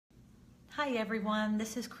Hi everyone,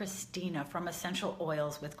 this is Christina from Essential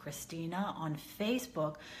Oils with Christina on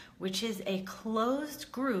Facebook, which is a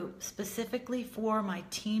closed group specifically for my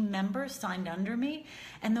team members signed under me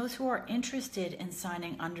and those who are interested in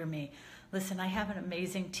signing under me. Listen, I have an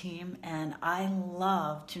amazing team and I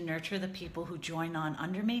love to nurture the people who join on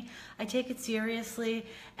under me. I take it seriously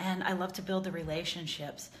and I love to build the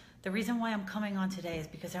relationships. The reason why I'm coming on today is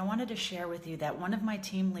because I wanted to share with you that one of my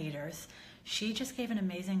team leaders, she just gave an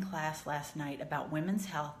amazing class last night about women's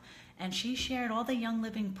health, and she shared all the Young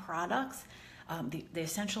Living products, the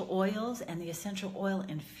essential oils and the essential oil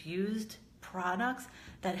infused products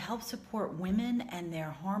that help support women and their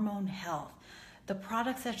hormone health. The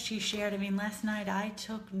products that she shared, last night I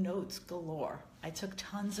took notes galore. I took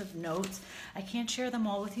tons of notes. I can't share them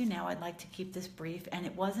all with you now. I'd like to keep this brief, and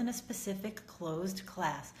it wasn't a specific closed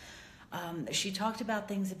class. She talked about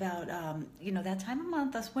things about, that time of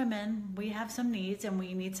month, us women, we have some needs and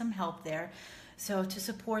we need some help there. So to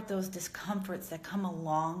support those discomforts that come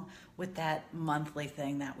along with that monthly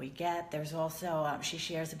thing that we get, there's also, she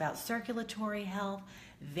shares about circulatory health,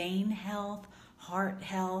 vein health, heart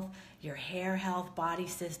health, your hair health, body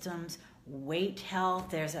systems, weight health.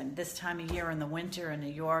 There's this time of year in the winter in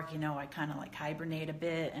New York, I kind of like hibernate a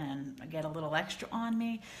bit and I get a little extra on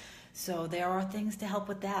me. So there are things to help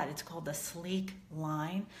with that. It's called the Sleek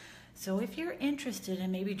line. So if you're interested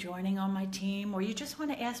in maybe joining on my team, or you just want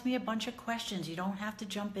to ask me a bunch of questions, you don't have to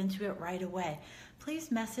jump into it right away. Please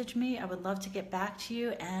message me. I would love to get back to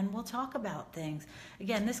you and we'll talk about things.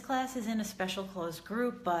 Again, this class is in a special closed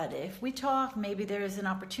group, but if we talk, maybe there's an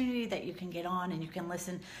opportunity that you can get on and you can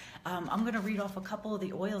listen. I'm going to read off a couple of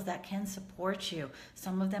the oils that can support you.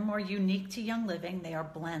 Some of them are unique to Young Living. They are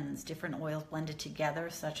blends, different oils blended together,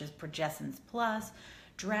 such as Progessence Plus,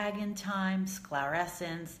 Dragon Time,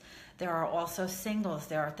 Sclarescence. There are also singles.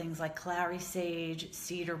 There are things like clary sage,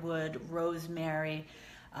 cedarwood, rosemary.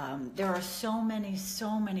 There are so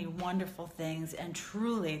many wonderful things, and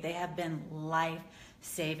truly they have been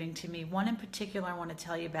life-saving to me. One in particular I want to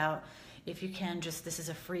tell you about. If you can, this is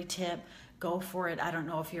a free tip, go for it. I don't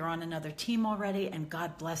know if you're on another team already, and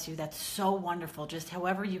God bless you. That's so wonderful. Just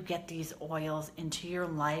however you get these oils into your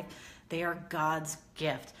life, they are God's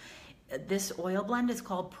gift. This oil blend is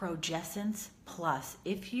called Progessence Plus.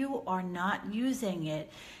 If you are not using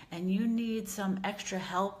it and you need some extra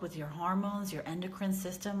help with your hormones, your endocrine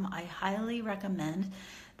system, I highly recommend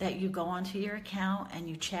that you go onto your account and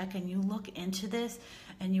you check and you look into this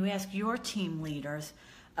and you ask your team leaders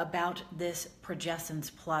about this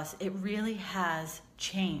Progessence Plus. It really has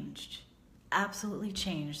changed, absolutely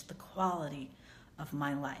changed the quality of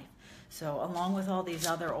my life. So along with all these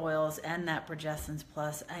other oils and that Progessence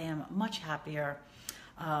Plus, I am much happier,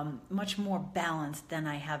 much more balanced than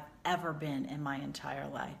I have ever been in my entire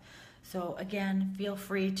life. So again, feel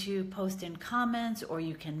free to post in comments or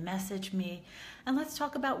you can message me and let's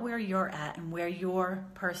talk about where you're at and where your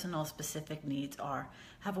personal specific needs are.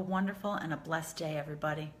 Have a wonderful and a blessed day,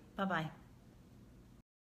 everybody. Bye-bye.